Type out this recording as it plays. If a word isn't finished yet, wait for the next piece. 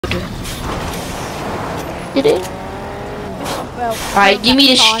Did it? Well, Alright, give me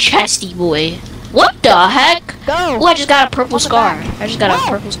this chesty boy. What the heck? Go! Oh, I just got a purple scar. back. I just got a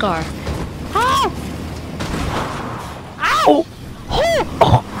purple scar. How? Ow!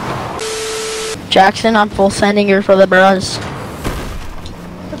 Oh. Jackson, I'm full sending her for the bros.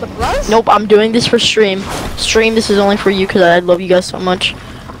 For the bros? Nope, I'm doing this for stream. Stream, this is only for you because I love you guys so much.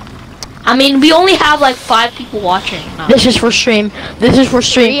 I mean, we only have like 5 people watching. No. This is for stream. This is for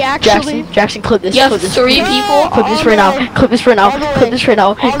stream. 3 actually? Jackson, clip this. You have Clip this. 3 people? Clip this right now. Clip this right now. Clip this right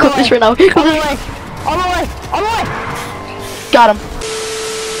now. Clip this right now. All the way! All the way! All the way! Got him.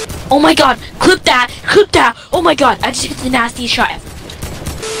 Oh my god, clip that! Clip that! Oh my god, I just hit the nastiest shot.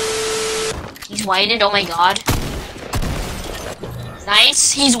 He's whited, oh my god.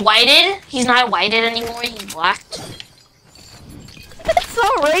 Nice, he's whited. He's not whited anymore, he's blacked. That's so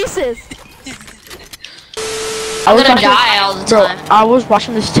racist! I'm gonna die all the time. Bro, I was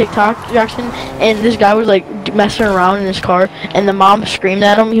watching this TikTok, Jackson, and this guy was like messing around in his car, and the mom screamed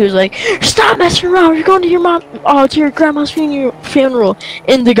at him. He was like, "Stop messing around! You're going to your to your grandma's funeral."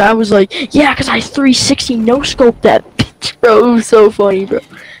 And the guy was like, "Yeah, cause I 360 no scope that bitch, bro." It was so funny, bro.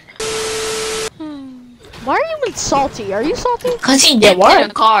 Why are you even salty? Are you salty? Cause he dipped in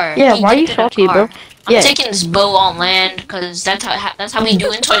a car. Yeah, He why are you dipped in a salty, car. bro? I'm Yeah. taking this boat on land, cause that's how we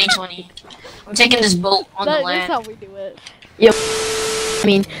do in 2020. I'm taking this boat on the That's land. how we do it. Yep. I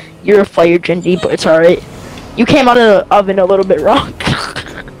mean, you're a fire Genji, but it's alright. You came out of the oven a little bit wrong.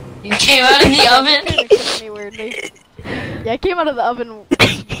 You came out of the oven? It accepted me weirdly. Yeah, I came out of the oven.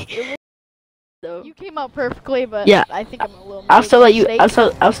 You came out perfectly, but Yeah. I think I'm a little. I'll still let you. I'll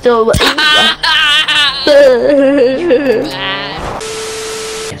still let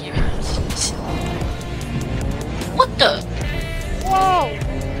What the? Whoa!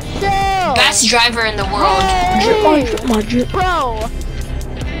 Chill! Best driver in the world. Hey! Bro!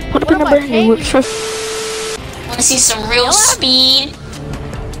 What What am I paying you? Wanna see some real speed?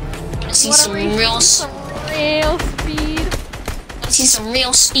 Wanna see some real some real speed? Wanna see some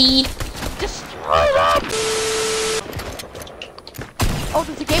real speed? Destroy them! Oh,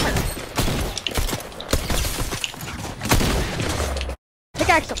 there's a gamer.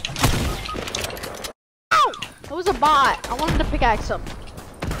 Pickaxe him. Ow! It was a bot. I wanted to pickaxe him.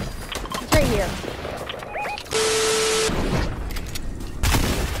 He's right here.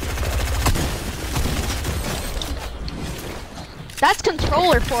 That's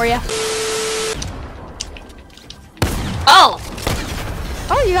controller for you. Oh!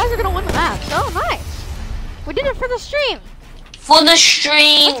 Oh, you guys are gonna win the match. Oh, nice. We did it for the stream. For the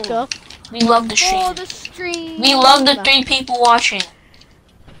stream! Let's go. We love the stream. For the stream. We love the 3 people watching.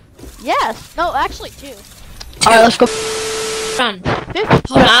 Yes. No, actually 2. Alright, let's go.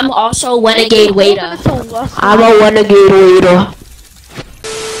 Hold on, I'm also a renegade waiter. I'm a renegade waiter.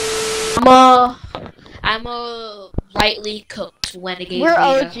 I'm a lightly cooked renegade We're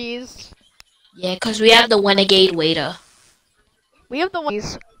waiter. OGs. Yeah, cause we have the renegade waiter. We have the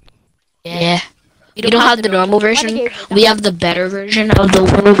ones. Yeah. We don't have the normal version. Renegade. We have the better version of the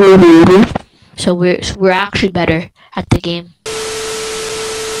renegade waiter. So we're actually better at the game.